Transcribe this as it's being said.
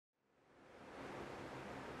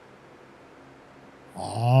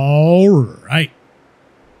All right.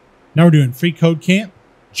 Now we're doing freeCodeCamp,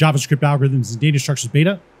 JavaScript algorithms and data structures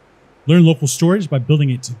beta. Learn local storage by building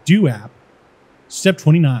it to do app. Step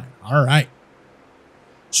 29. All right.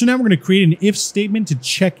 So now we're going to create an if statement to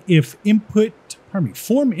check if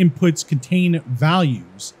form inputs contain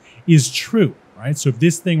values is true. Right. So if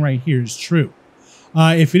this thing right here is true,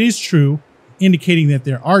 if it is true, indicating that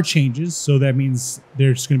there are changes. So that means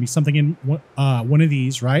there's going to be something in one of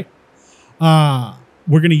these, right?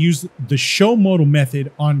 We're going to use the showModal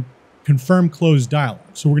method on confirmCloseDialog.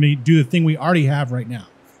 So we're going to do the thing we already have right now,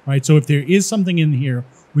 right? So if there is something in here,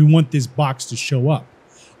 we want this box to show up.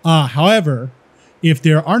 However, if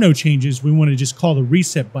there are no changes, we want to just call the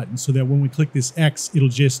reset button so that when we click this X, it'll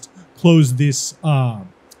just close this.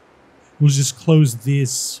 We'll just close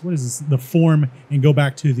this. What is this? The form and go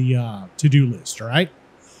back to the to-do list. All right.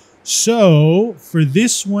 So for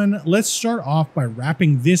this one, let's start off by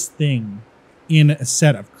wrapping this thing in a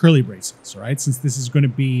set of curly braces. All right. Since this is going to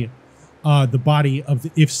be the body of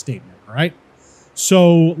the if statement. All right.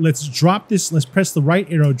 So let's drop this. Let's press the right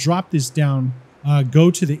arrow, drop this down,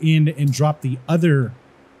 go to the end and drop the other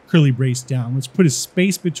curly brace down. Let's put a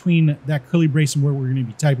space between that curly brace and where we're going to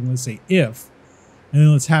be typing. Let's say if, and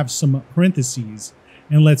then let's have some parentheses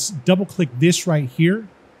and let's double click this right here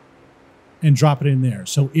and drop it in there.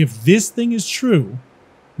 So if this thing is true,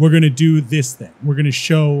 we're going to do this thing. We're going to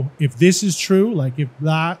show if this is true, like if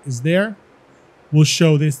that is there, we'll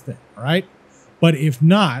show this thing. All right. But if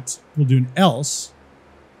not, we'll do an else,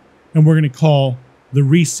 and we're going to call the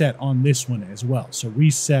reset on this one as well. So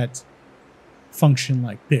reset function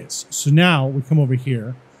like this. So now we come over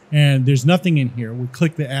here and there's nothing in here. We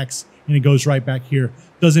click the X and it goes right back here.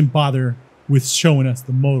 Doesn't bother with showing us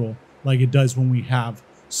the modal like it does when we have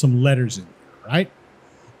some letters in there, right?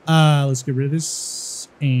 Let's get rid of this.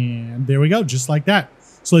 And there we go, just like that.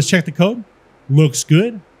 So let's check the code. Looks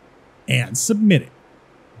good. And submit it.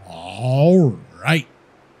 All right.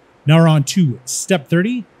 Now we're on to step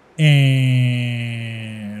 30,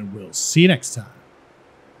 and we'll see you next time.